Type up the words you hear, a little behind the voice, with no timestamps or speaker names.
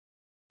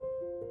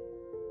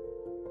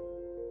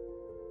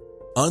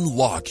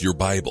Unlock your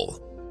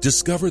Bible.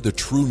 Discover the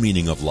true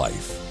meaning of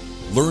life.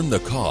 Learn the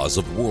cause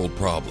of world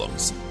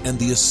problems and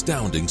the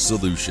astounding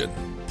solution.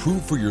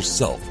 Prove for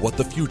yourself what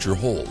the future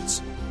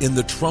holds. In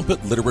the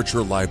Trumpet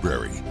Literature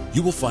Library,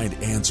 you will find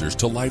answers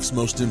to life's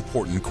most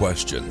important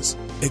questions.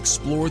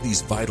 Explore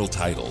these vital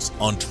titles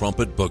on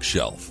Trumpet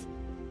Bookshelf.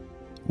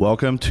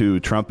 Welcome to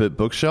Trumpet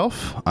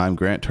Bookshelf. I'm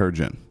Grant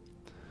Turgeon.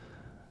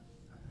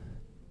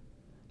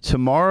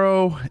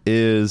 Tomorrow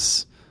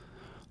is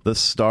the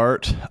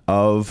start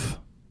of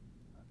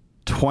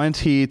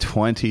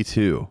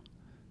 2022.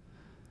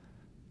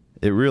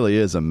 It really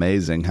is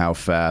amazing how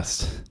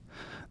fast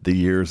the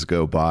years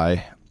go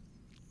by,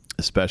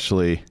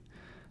 especially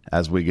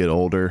as we get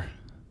older,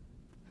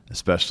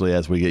 especially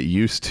as we get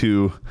used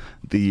to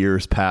the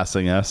years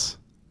passing us.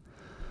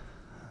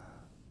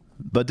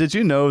 But did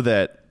you know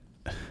that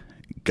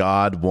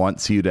God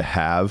wants you to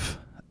have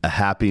a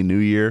happy new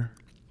year?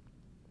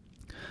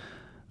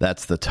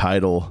 That's the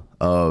title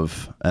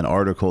of an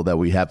article that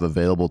we have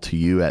available to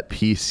you at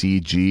pcg.church,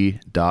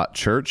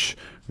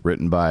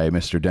 written by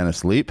Mr.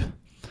 Dennis Leap.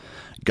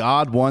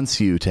 God wants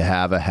you to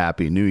have a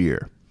happy new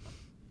year.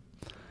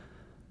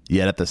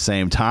 Yet at the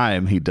same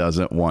time, he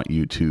doesn't want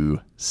you to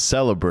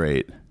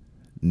celebrate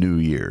New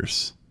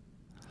Year's.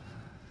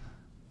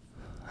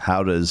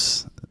 How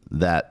does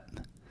that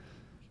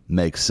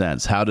make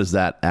sense? How does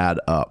that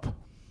add up?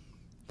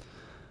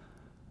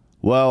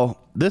 Well,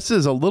 this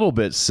is a little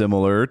bit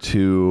similar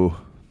to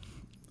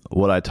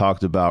what I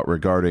talked about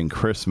regarding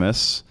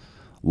Christmas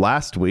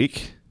last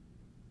week.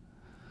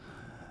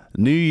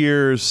 New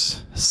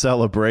Year's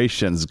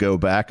celebrations go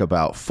back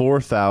about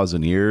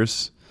 4,000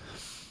 years,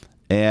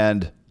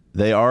 and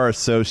they are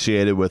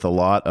associated with a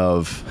lot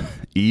of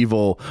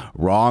evil,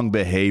 wrong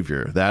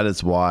behavior. That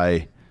is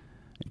why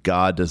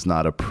God does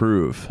not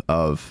approve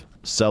of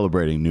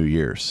celebrating New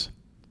Year's.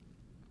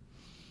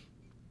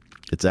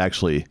 It's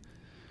actually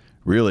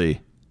really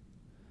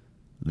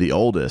the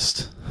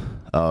oldest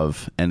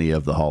of any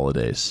of the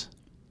holidays.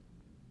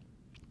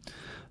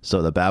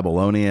 So the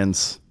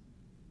Babylonians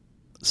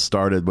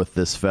started with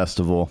this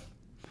festival,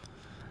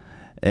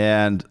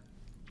 and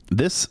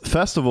this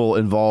festival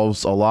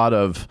involves a lot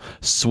of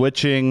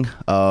switching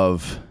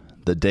of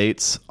the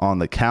dates on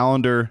the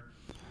calendar.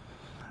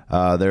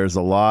 There's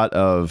a lot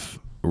of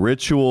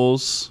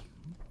rituals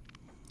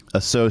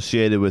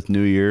associated with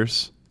New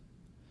Year's.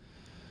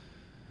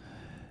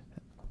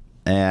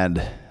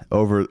 And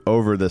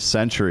over the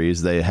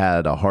centuries, they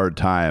had a hard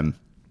time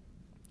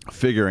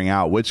figuring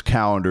out which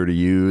calendar to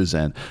use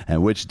and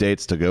which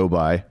dates to go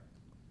by.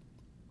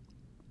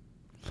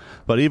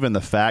 But even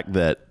the fact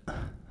that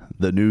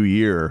the new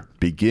year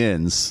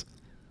begins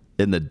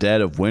in the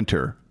dead of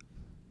winter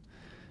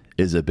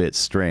is a bit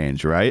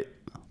strange, right?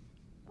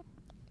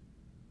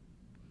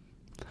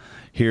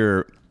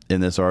 Here in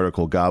this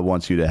article, God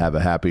wants you to have a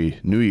happy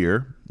new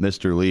year.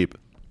 Mr. Leap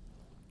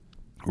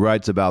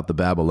writes about the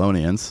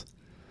Babylonians.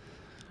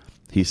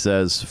 He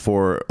says,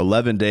 for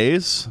 11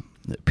 days,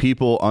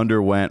 people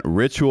underwent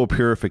ritual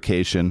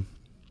purification,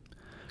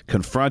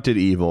 confronted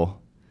evil,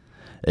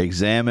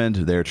 examined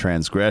their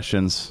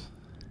transgressions,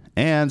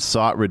 and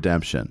sought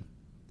redemption.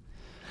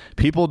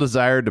 People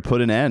desired to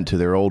put an end to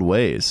their old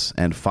ways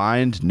and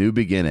find new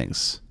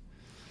beginnings.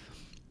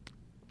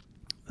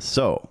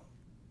 So,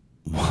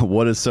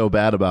 what is so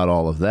bad about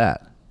all of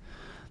that?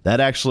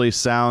 That actually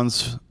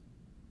sounds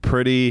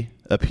pretty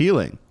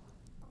appealing.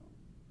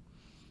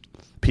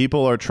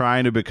 People are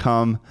trying to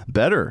become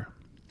better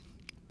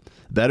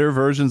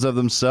versions of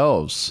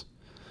themselves,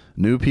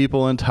 new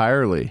people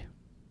entirely.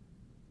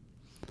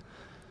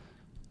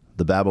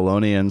 The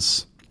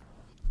Babylonians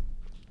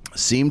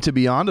seem to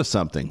be onto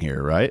something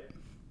here, right?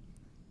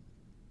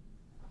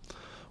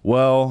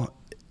 Well,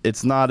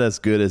 it's not as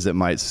good as it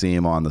might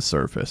seem on the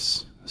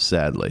surface,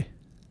 sadly.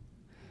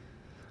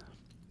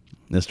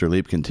 Mr.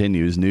 Leap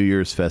continues, New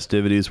Year's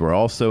festivities were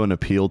also an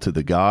appeal to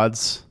the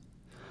gods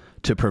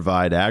to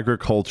provide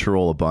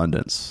agricultural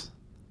abundance.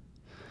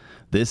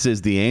 This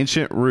is the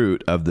ancient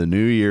root of the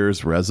New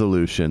Year's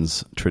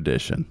resolutions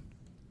tradition.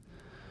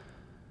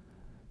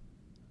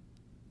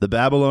 The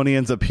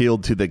Babylonians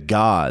appealed to the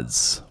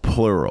gods,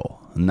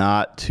 plural,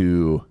 not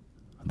to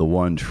the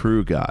one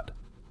true God.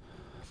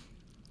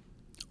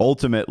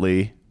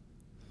 Ultimately,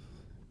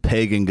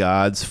 pagan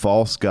gods,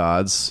 false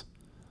gods,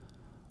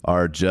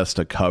 are just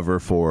a cover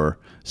for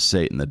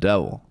Satan the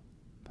devil.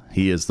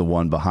 He is the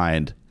one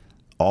behind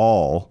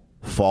all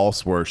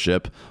false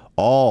worship,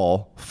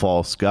 all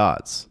false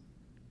gods.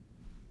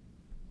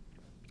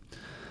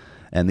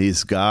 And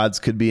these gods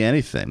could be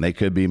anything. They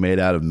could be made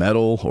out of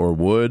metal or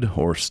wood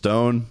or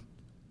stone.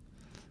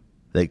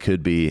 They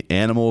could be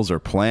animals or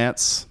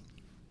plants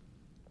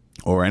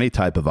or any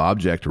type of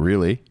object,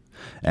 really.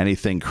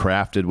 Anything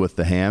crafted with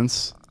the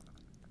hands.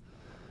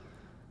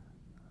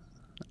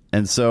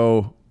 And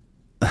so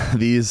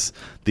these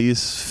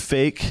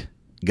fake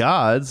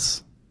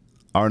gods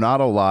are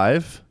not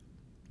alive.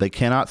 They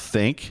cannot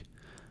think.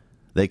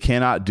 They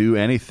cannot do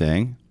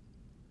anything.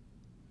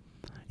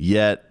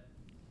 Yet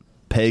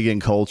pagan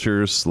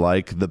cultures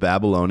like the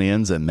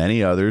Babylonians and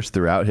many others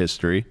throughout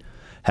history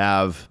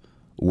have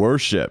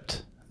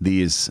worshipped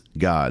these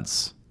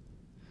gods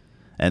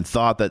and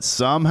thought that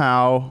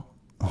somehow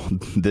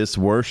this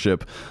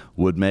worship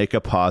would make a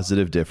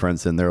positive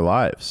difference in their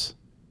lives.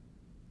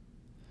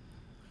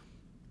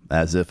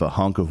 As if a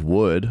hunk of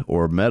wood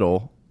or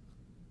metal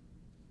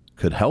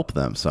could help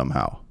them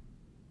somehow.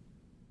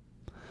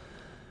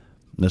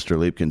 Mr.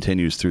 Leap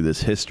continues through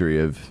this history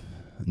of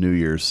New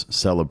Year's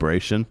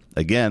celebration.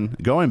 Again,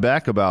 going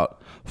back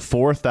about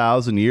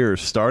 4,000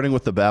 years, starting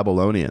with the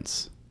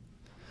Babylonians.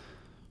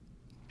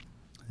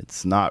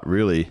 It's not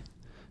really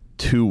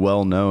too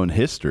well-known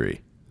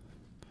history.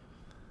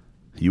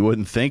 You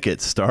wouldn't think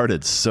it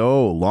started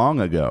so long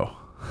ago,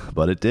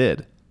 but it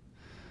did.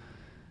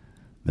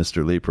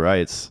 Mr. Leap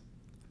writes,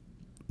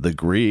 the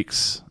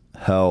Greeks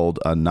held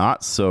a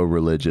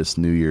not-so-religious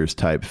New Year's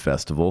type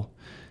festival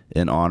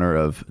in honor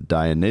of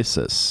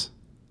Dionysus,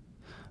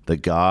 the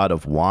god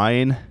of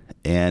wine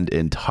and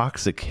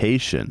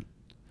intoxication,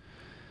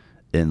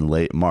 in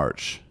late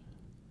March.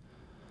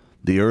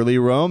 The early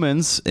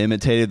Romans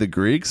imitated the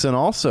Greeks and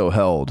also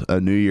held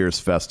a New Year's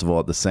festival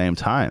at the same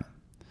time.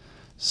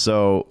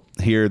 So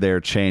here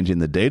they're changing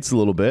the dates a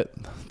little bit.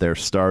 They're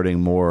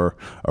starting more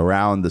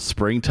around the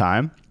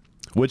springtime,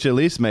 which at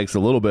least makes a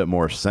little bit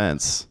more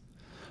sense.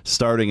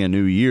 Starting a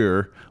new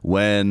year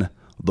when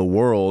the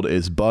world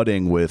is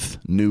budding with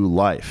new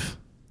life,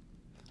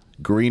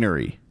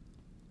 greenery.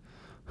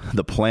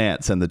 The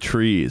plants and the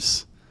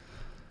trees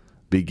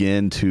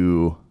begin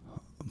to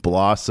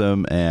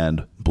blossom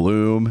and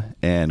bloom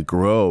and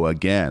grow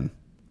again.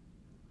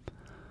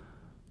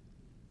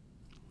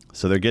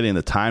 So they're getting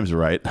the times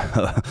right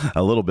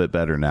a little bit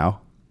better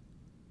now.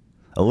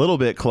 A little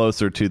bit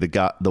closer to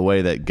the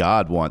way that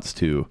God wants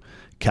to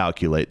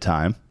calculate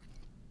time.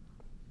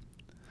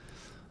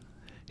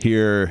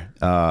 Here,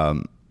 a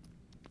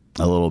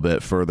little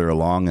bit further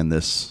along in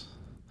this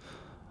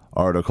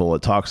article,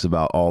 it talks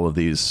about all of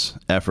these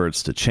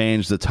efforts to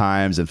change the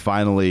times, and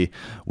finally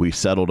we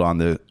settled on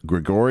the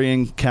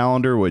Gregorian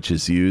calendar, which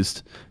is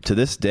used to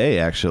this day.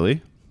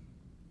 Actually,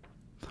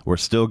 we're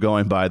still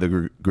going by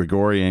the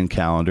Gregorian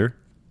calendar.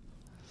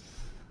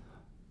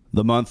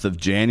 The month of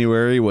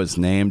January was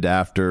named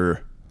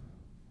after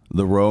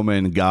the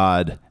Roman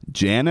god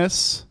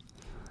Janus,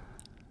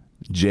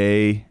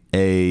 Janus,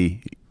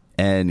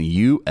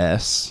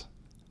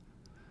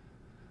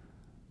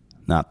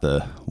 not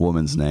the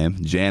woman's name,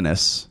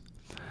 Janus.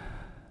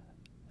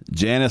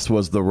 Janus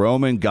was the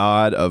Roman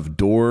god of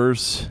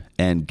doors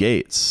and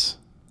gates.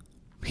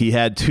 He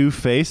had two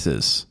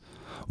faces,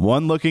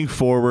 one looking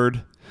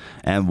forward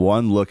and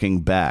one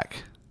looking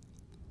back.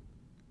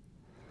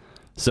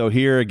 So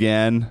here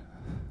again,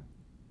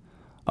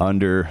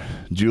 under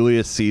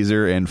Julius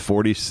Caesar in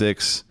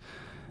 46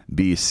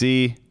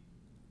 BC,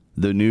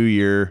 the new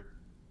year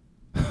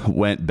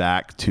went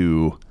back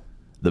to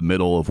the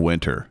middle of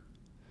winter.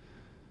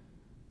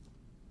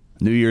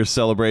 New Year's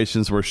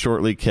celebrations were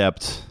shortly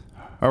kept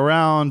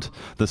around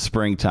the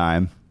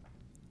springtime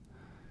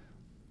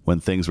when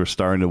things were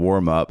starting to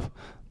warm up,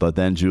 but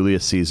then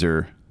Julius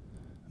Caesar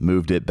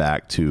moved it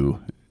back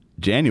to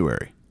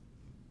January.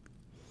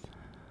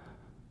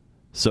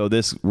 So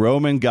this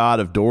Roman god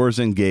of doors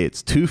and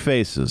gates, two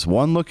faces,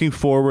 one looking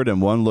forward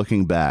and one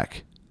looking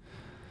back.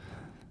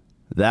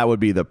 That would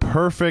be the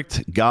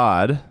perfect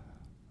god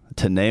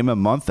to name a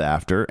month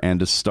after and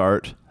to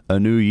start a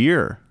new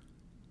year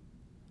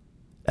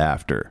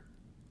after.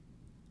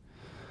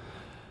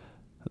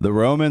 The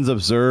Romans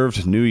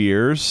observed New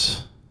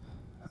Year's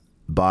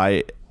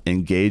by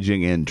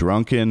engaging in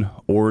drunken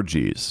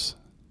orgies,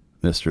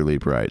 Mr.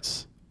 Leap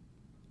writes.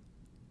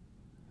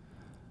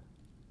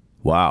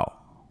 Wow.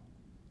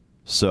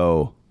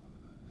 So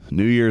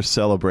New Year's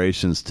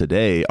celebrations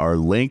today are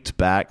linked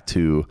back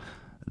to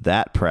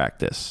that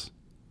practice.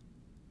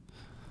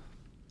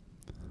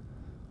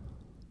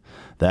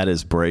 That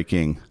is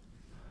breaking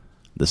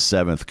the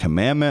seventh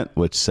commandment,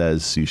 which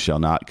says you shall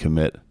not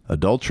commit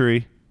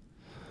adultery.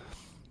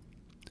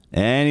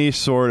 Any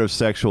sort of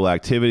sexual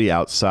activity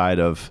outside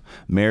of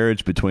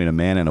marriage between a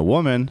man and a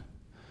woman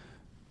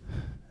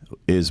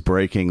is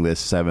breaking this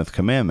seventh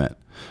commandment.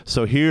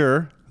 So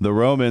here, the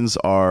Romans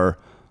are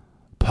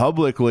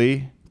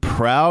publicly,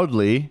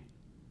 proudly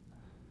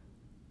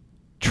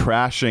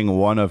trashing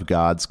one of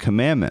God's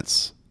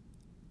commandments.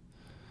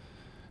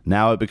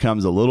 Now it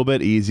becomes a little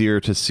bit easier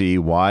to see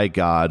why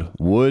God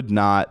would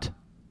not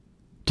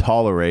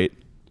tolerate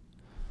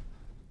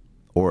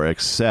or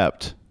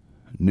accept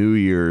New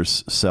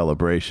Year's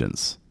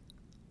celebrations.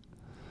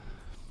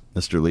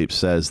 Mr. Leap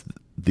says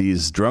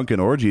these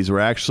drunken orgies were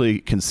actually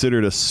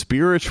considered a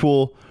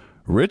spiritual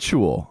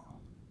ritual.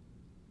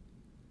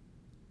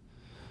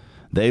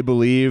 They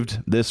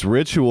believed this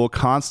ritual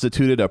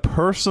constituted a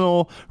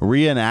personal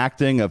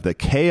reenacting of the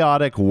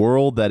chaotic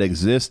world that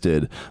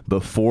existed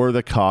before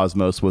the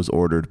cosmos was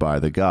ordered by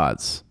the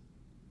gods.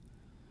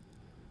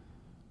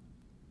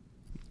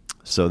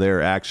 So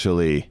they're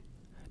actually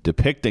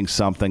depicting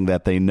something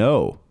that they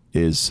know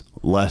is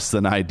less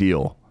than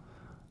ideal.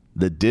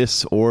 The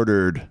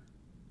disordered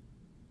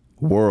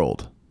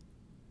world,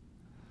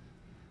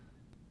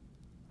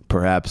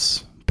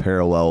 perhaps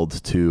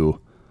paralleled to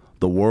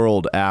the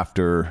world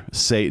after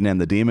Satan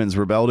and the demons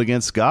rebelled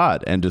against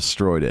God and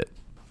destroyed it.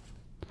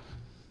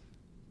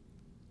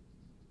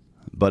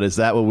 But is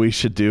that what we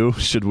should do?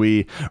 Should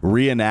we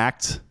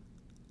reenact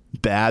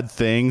bad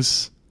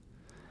things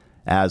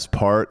as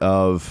part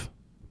of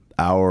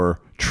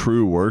our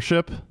true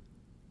worship?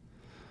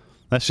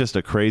 That's just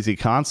a crazy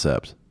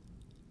concept.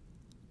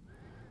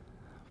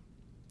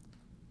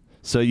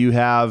 So you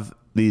have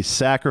these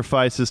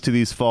sacrifices to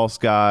these false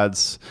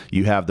gods.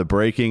 You have the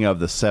breaking of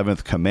the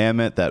seventh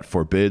commandment that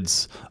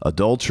forbids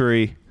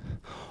adultery.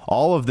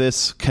 All of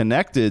this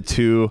connected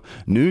to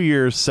New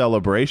Year's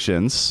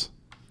celebrations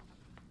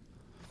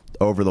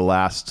over the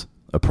last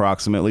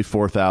approximately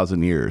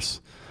 4,000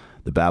 years.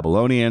 The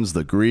Babylonians,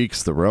 the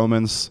Greeks, the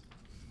Romans,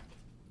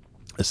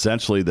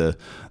 essentially the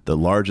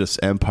largest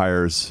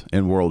empires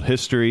in world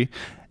history,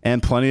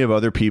 and plenty of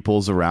other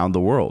peoples around the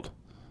world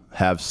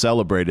have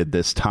celebrated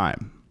this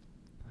time.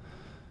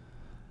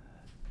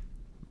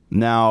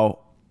 Now,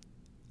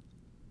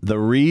 the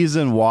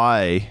reason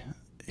why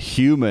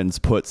humans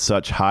put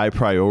such high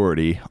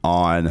priority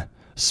on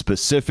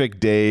specific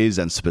days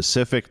and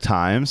specific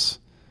times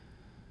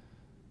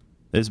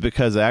is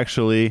because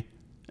actually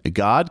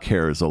God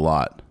cares a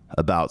lot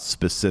about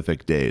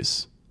specific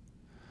days.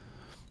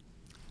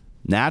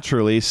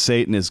 Naturally,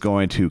 Satan is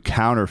going to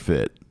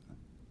counterfeit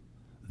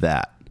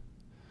that.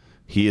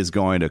 He is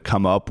going to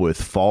come up with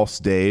false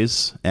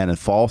days and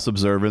false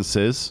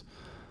observances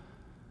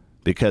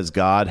because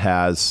God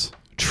has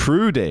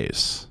true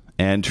days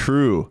and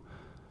true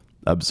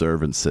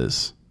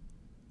observances.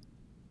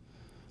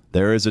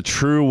 There is a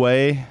true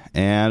way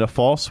and a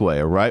false way,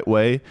 a right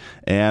way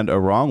and a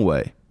wrong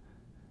way.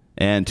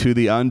 And to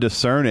the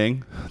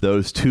undiscerning,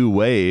 those two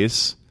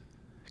ways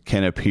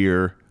can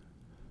appear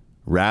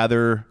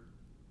rather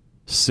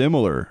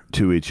similar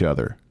to each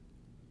other.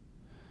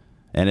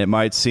 And it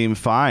might seem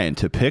fine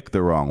to pick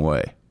the wrong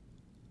way.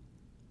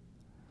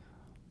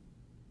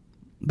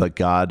 But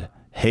God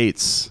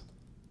hates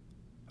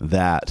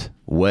that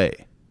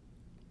way.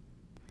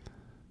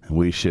 And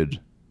we should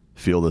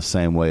feel the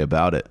same way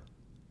about it.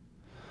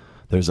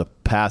 There's a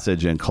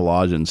passage in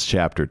Colossians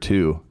chapter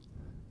 2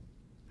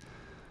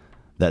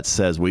 that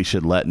says we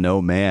should let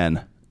no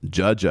man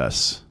judge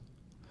us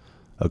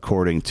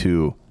according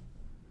to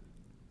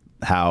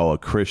how a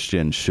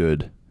Christian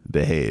should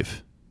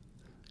behave.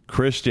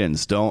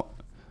 Christians don't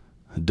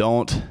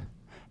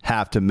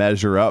have to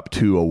measure up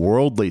to a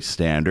worldly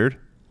standard,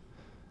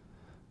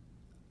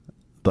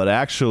 but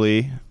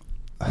actually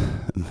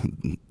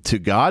to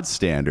God's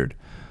standard.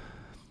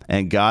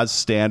 And God's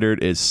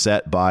standard is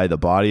set by the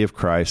body of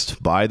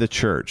Christ, by the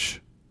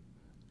church.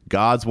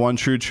 God's one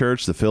true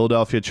church, the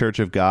Philadelphia Church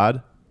of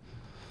God,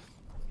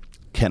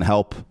 can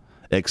help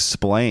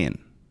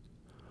explain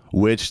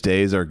which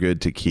days are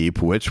good to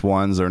keep, which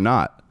ones are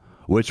not,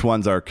 which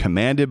ones are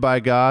commanded by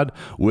God,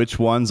 which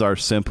ones are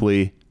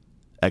simply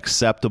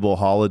acceptable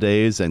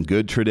holidays and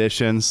good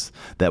traditions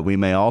that we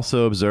may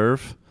also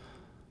observe.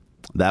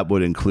 That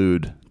would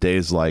include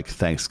days like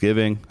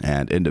Thanksgiving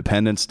and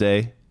Independence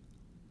Day.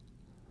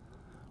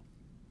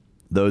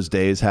 Those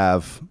days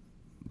have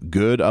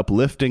good,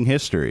 uplifting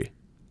history.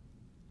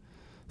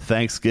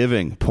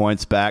 Thanksgiving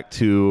points back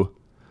to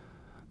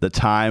the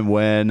time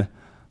when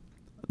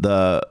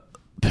the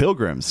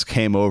Pilgrims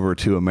came over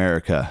to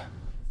America,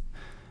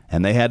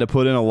 and they had to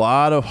put in a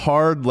lot of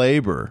hard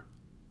labor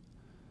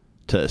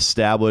to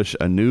establish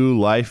a new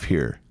life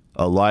here,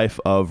 a life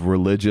of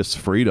religious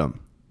freedom.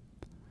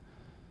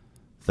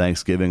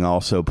 Thanksgiving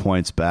also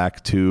points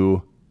back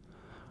to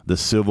the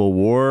Civil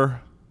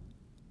War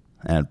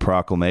and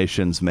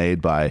proclamations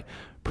made by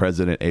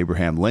President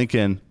Abraham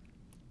Lincoln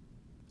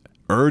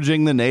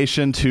urging the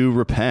nation to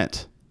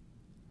repent,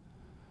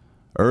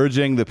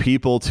 urging the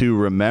people to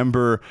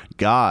remember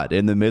God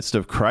in the midst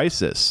of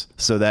crisis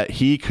so that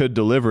he could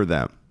deliver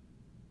them.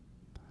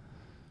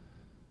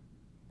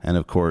 And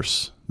of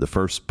course, the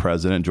first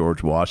president,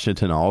 George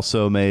Washington,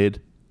 also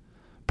made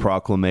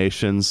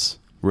proclamations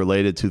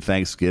related to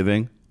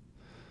Thanksgiving.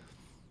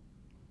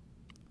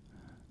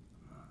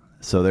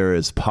 So there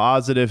is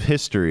positive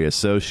history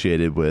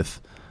associated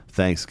with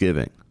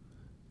Thanksgiving.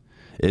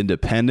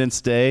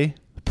 Independence Day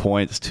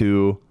points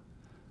to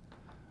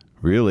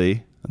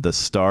really the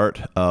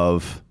start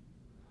of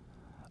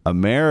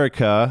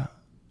America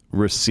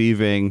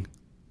receiving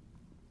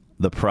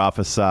the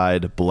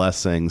prophesied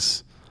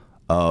blessings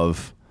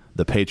of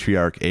the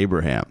patriarch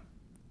Abraham.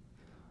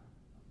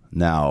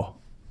 Now,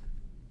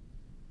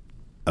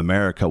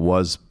 America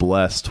was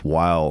blessed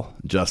while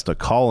just a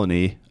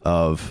colony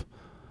of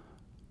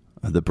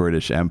the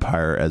British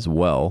Empire as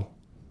well.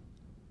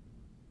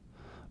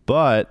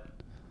 But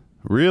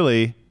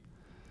really,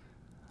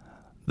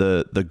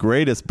 the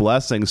greatest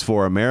blessings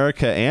for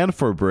America and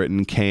for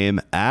Britain came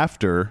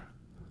after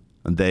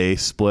they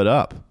split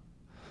up.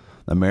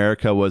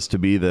 America was to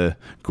be the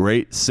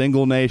great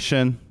single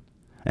nation,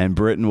 and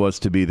Britain was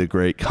to be the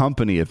great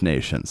company of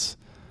nations.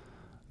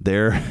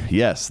 Their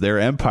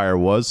empire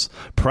was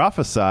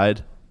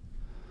prophesied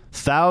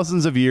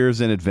thousands of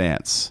years in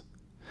advance.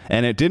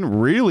 And it didn't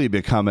really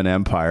become an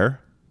empire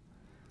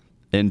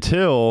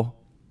until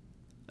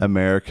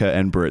America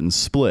and Britain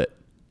split.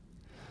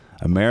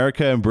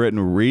 America and Britain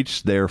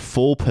reached their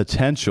full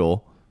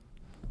potential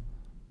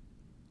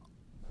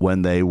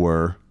when they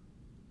were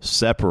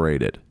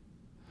separated.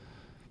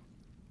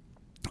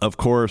 Of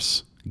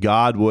course,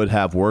 God would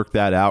have worked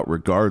that out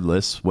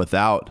regardless,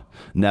 without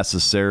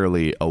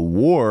necessarily a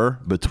war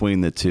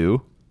between the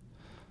two.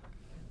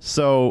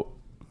 So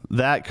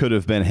that could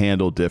have been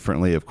handled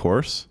differently, of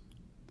course.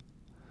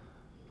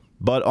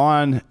 But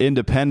on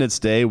Independence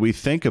Day, we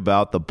think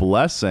about the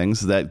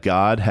blessings that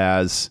God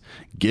has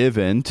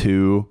given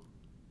to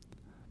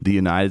the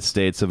United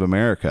States of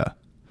America.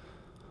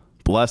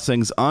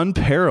 Blessings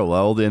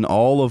unparalleled in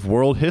all of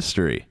world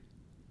history.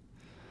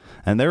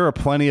 And there are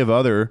plenty of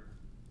other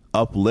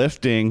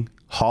uplifting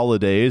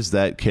holidays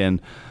that can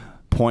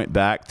point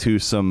back to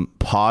some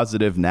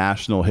positive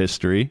national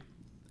history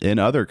in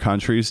other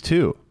countries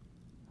too.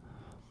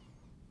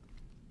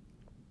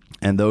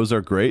 And those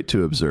are great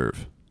to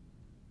observe.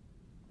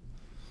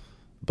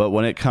 But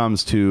when it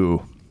comes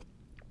to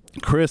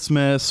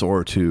Christmas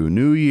or to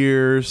New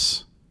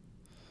Year's,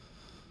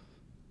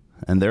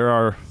 and there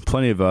are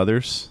plenty of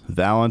others,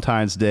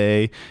 Valentine's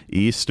Day,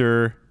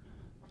 Easter,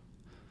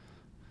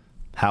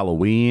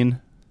 Halloween,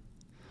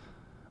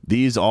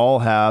 these all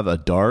have a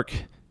dark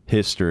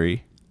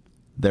history.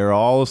 They're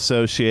all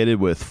associated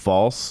with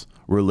false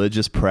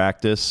religious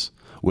practice,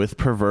 with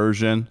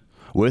perversion,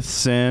 with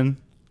sin.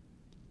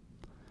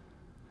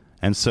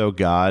 And so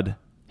God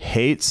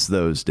hates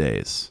those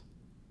days.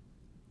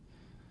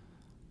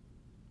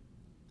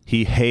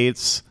 He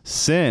hates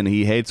sin.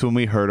 He hates when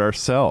we hurt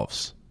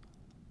ourselves.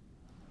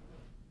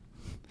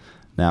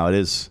 Now, it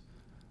is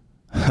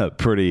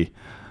pretty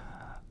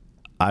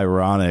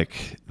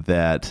ironic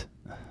that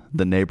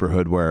the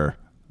neighborhood where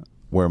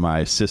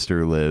my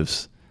sister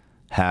lives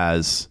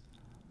has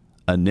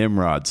a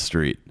Nimrod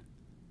Street.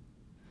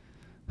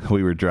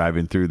 We were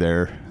driving through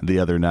there the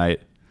other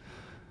night.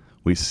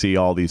 We see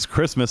all these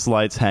Christmas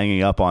lights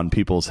hanging up on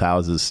people's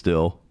houses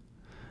still,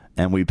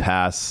 and we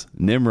pass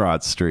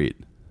Nimrod Street.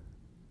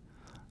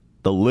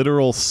 The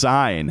literal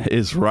sign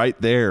is right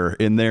there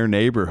in their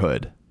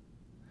neighborhood.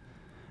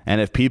 And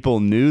if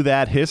people knew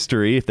that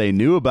history, if they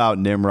knew about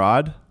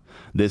Nimrod,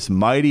 this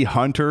mighty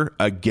hunter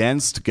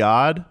against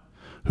God,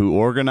 who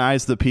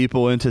organized the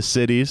people into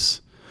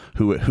cities,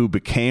 who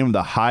became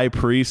the high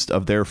priest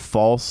of their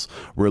false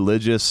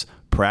religious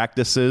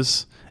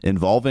practices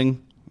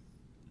involving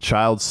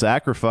child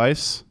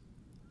sacrifice,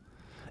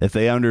 if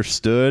they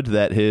understood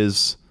that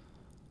his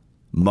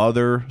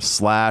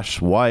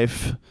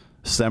mother/wife,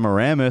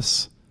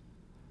 Semiramis,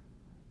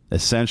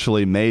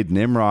 essentially made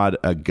Nimrod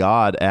a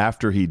god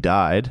after he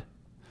died,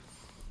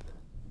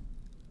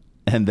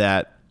 and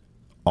that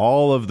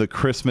all of the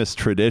Christmas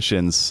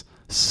traditions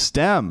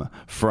stem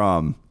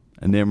from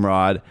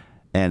Nimrod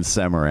and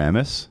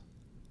Semiramis,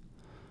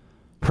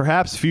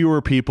 perhaps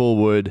fewer people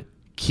would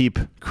keep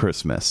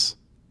Christmas.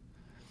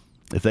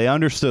 If they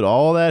understood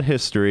all that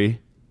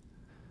history,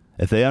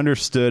 if they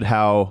understood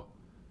how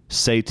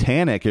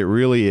satanic it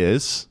really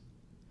is,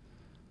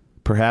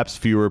 perhaps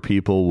fewer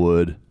people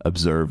would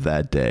observe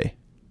that day.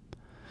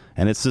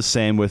 And it's the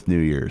same with New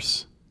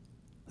Year's.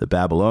 The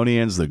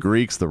Babylonians, the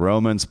Greeks, the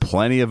Romans,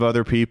 plenty of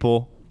other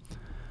people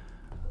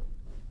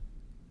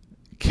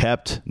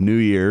kept New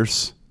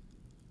Year's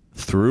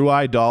through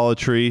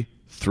idolatry,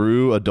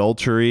 through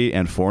adultery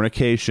and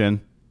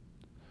fornication,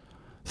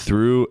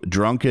 through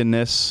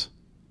drunkenness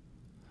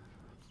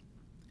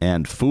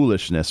and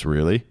foolishness,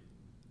 really.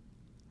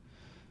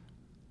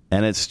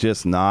 And it's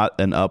just not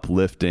an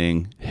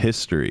uplifting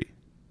history.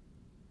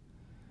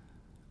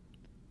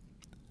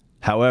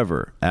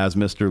 However, as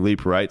Mr.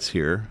 Leap writes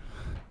here,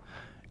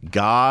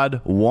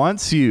 God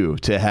wants you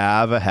to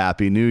have a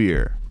happy New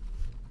Year.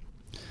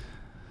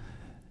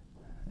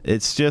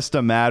 It's just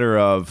a matter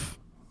of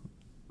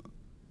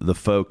the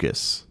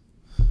focus.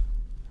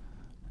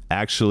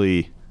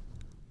 Actually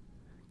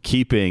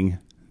keeping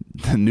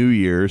the New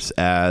Year's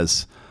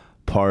as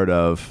part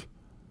of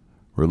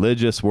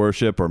religious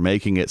worship or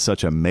making it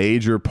such a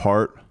major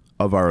part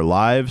of our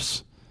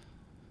lives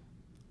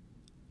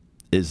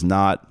is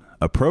not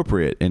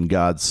appropriate in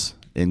God's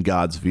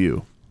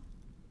view.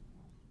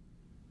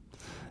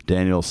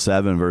 Daniel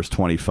 7 verse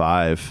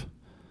 25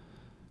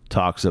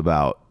 talks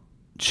about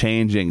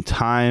changing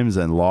times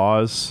and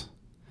laws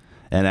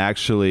and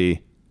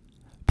actually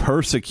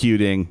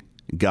persecuting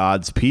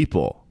God's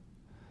people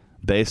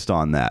based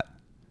on that.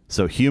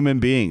 So human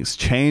beings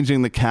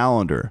changing the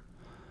calendar,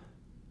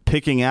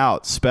 picking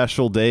out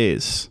special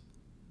days,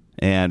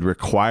 and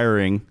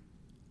requiring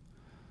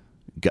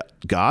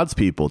God's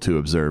people to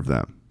observe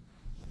them.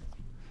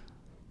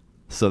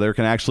 So there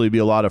can actually be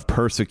a lot of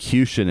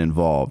persecution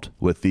involved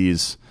with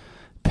these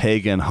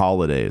pagan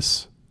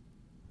holidays.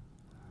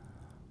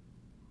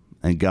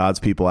 And God's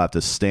people have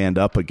to stand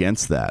up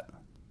against that.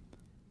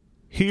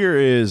 Here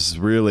is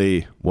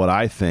really what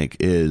I think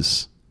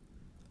is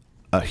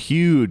a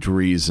huge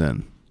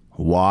reason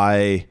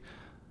why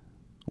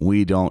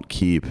we don't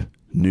keep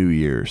New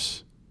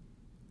Year's.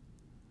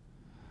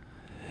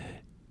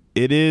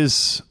 It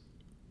is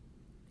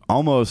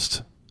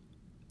almost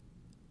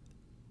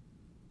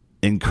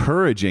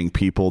encouraging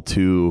people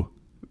to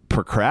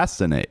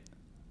procrastinate.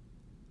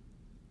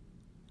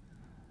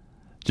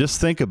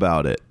 Just think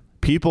about it.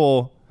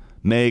 People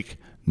make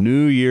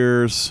New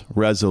Year's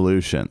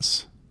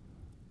resolutions.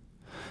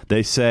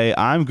 They say,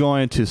 I'm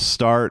going to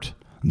start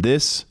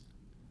this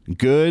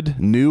good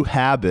new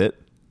habit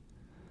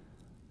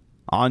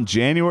on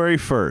January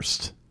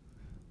 1st.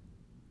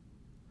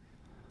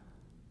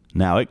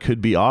 Now, it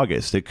could be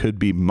August. It could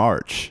be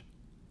March.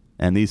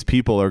 And these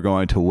people are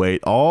going to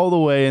wait all the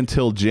way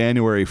until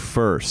January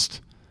 1st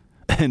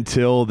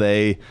until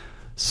they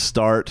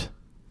start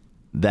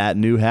that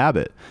new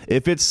habit.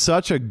 If it's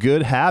such a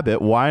good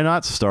habit, why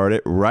not start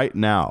it right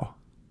now?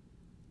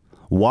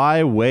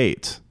 Why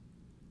wait?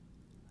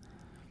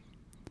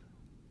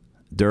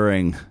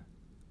 During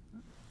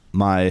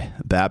my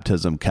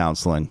baptism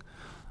counseling,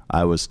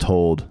 I was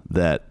told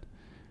that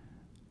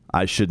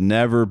I should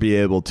never be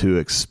able to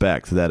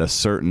expect that a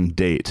certain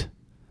date,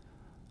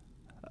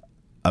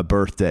 a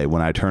birthday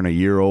when I turn a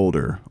year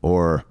older,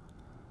 or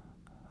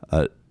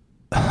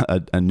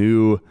a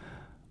new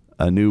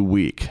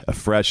week, a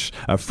fresh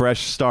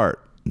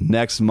start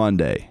next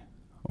Monday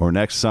or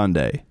next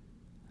Sunday,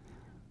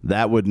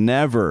 that would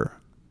never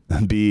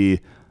be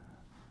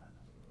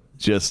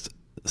just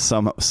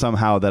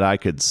somehow that I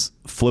could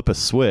flip a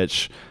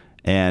switch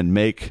and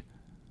make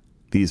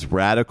these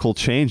radical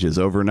changes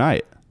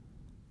overnight.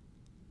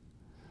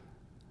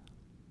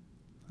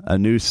 A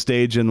new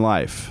stage in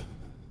life,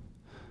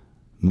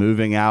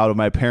 moving out of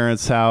my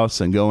parents'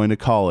 house and going to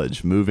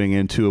college, moving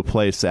into a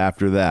place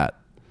after that,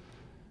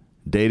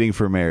 dating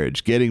for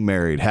marriage, getting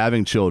married,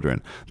 having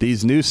children.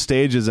 These new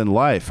stages in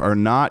life are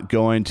not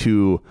going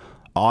to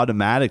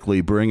automatically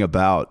bring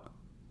about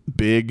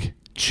big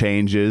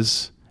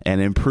changes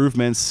and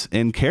improvements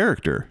in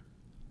character.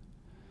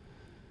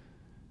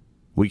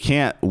 We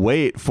can't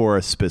wait for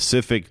a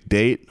specific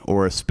date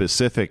or a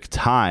specific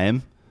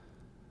time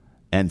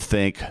and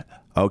think,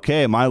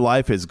 okay, my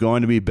life is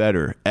going to be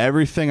better.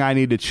 Everything I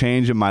need to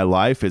change in my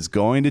life is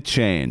going to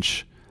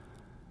change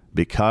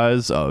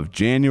because of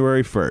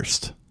January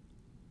 1st.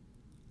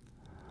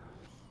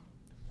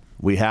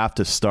 We have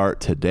to start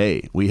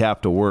today. We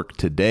have to work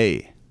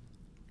today.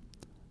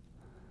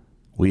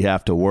 We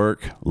have to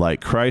work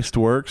like Christ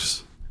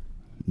works,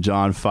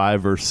 John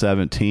 5, verse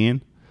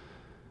 17.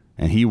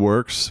 And he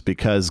works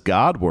because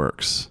God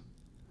works.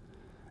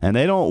 And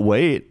they don't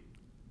wait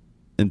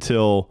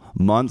until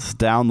months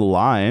down the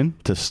line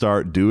to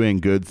start doing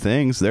good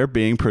things. They're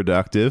being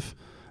productive.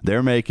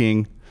 They're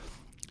making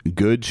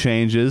good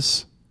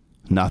changes.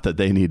 Not that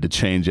they need to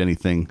change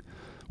anything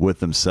with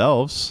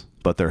themselves,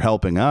 but they're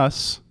helping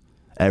us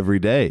every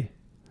day.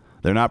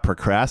 They're not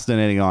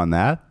procrastinating on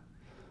that.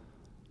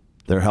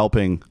 They're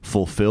helping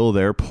fulfill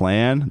their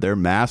plan, their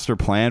master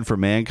plan for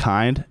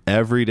mankind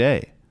every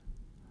day.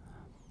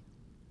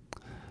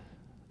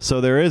 So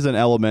there is an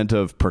element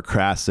of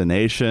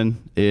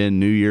procrastination in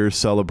New Year's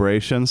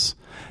celebrations.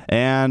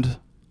 And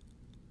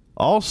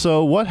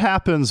also, what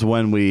happens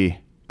when we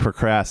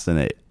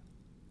procrastinate?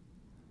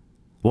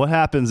 What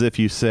happens if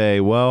you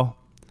say, well,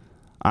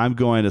 I'm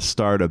going to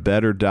start a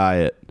better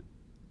diet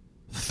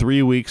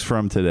 3 weeks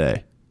from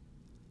today?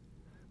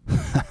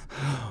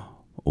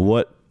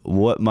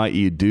 What might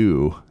you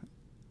do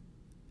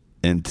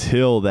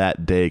until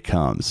that day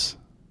comes?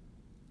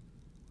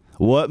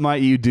 What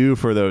might you do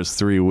for those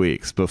 3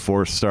 weeks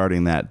before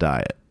starting that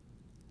diet?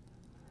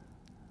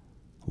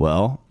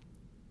 Well,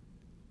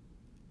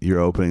 you're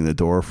opening the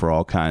door for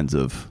all kinds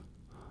of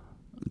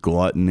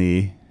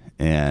gluttony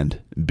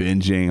and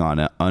binging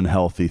on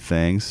unhealthy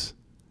things,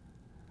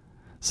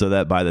 so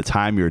that by the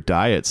time your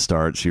diet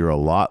starts, you're a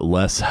lot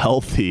less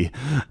healthy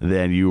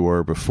than you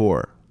were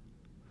before.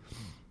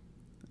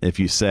 If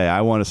you say,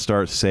 I want to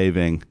start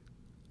saving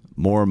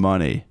more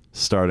money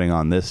starting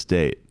on this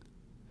date,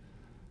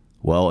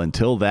 well,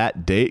 until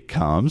that date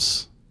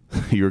comes,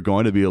 you're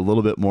going to be a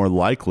little bit more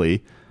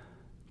likely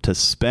to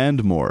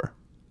spend more,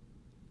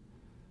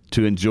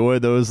 to enjoy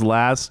those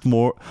last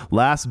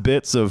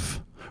bits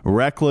of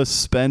reckless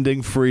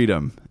spending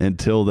freedom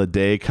until the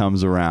day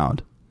comes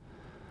around.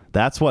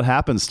 That's what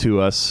happens to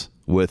us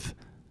with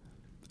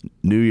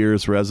New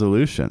Year's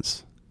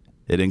resolutions.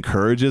 It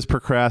encourages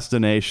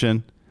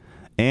procrastination,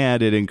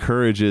 and it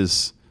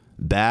encourages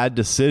bad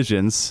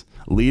decisions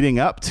leading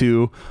up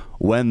to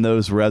when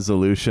those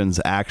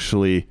resolutions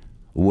actually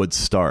would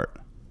start.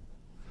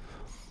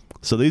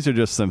 So these are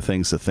just some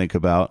things to think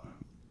about.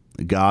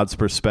 God's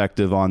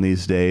perspective on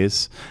these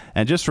days.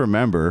 And just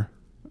remember,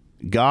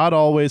 God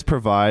always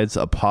provides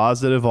a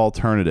positive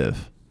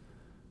alternative.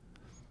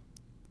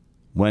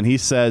 When he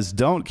says,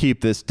 don't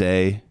keep this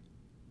day,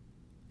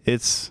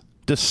 it's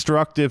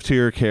destructive to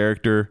your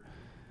character.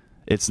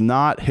 It's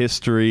not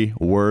history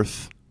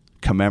worth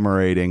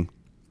commemorating.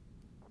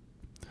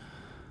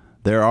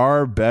 There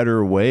are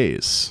better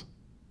ways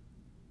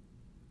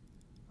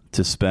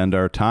to spend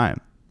our time.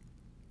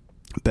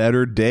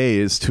 better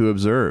days to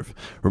observe.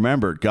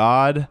 Remember,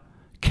 God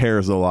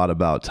cares a lot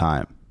about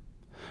time.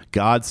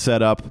 God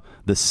set up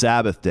the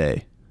Sabbath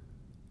day,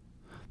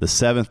 the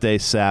seventh-day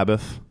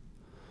Sabbath,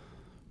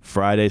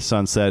 Friday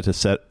sunset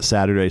to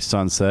Saturday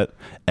sunset,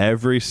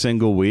 every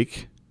single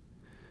week.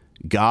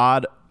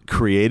 God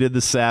created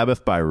the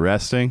Sabbath by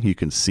resting. You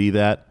can see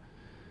that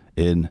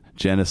in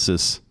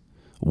Genesis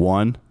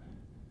 1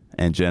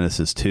 and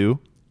Genesis 2.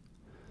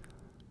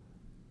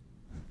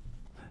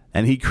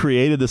 And he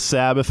created the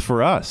Sabbath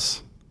for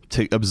us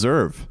to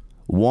observe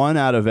 1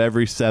 out of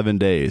every 7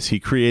 days. He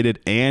created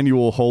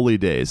annual holy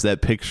days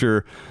that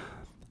picture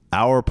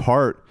our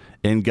part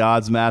in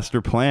God's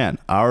master plan,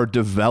 our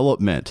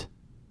development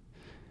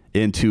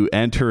into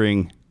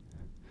entering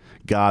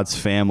God's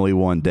family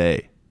one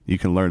day. You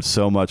can learn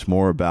so much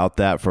more about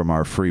that from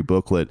our free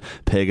booklet,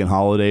 Pagan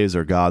Holidays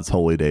or God's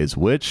Holy Days,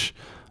 which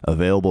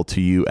available to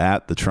you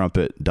at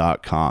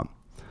thetrumpet.com.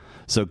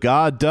 So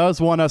God does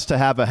want us to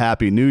have a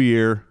happy new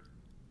year,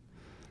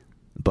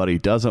 but he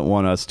doesn't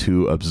want us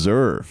to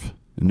observe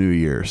New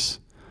Year's.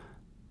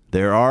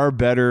 There are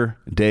better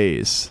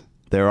days.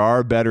 There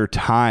are better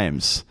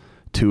times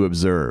to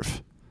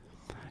observe.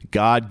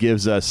 God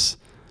gives us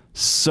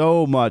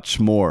so much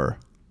more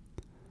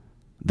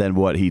than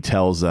what he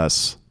tells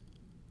us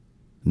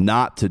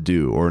not to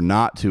do or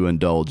not to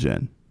indulge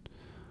in.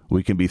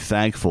 We can be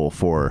thankful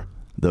for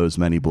those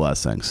many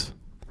blessings.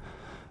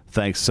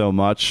 Thanks so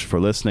much for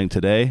listening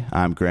today.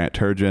 I'm Grant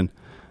Turgeon.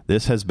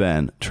 This has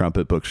been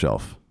Trumpet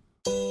Bookshelf.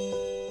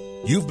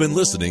 You've been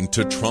listening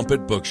to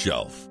Trumpet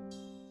Bookshelf.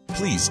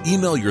 Please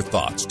email your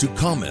thoughts to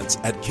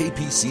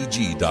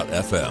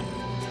comments@kpcg.fm.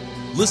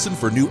 Listen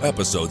for new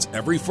episodes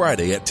every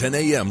Friday at 10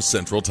 a.m.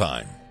 Central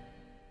Time.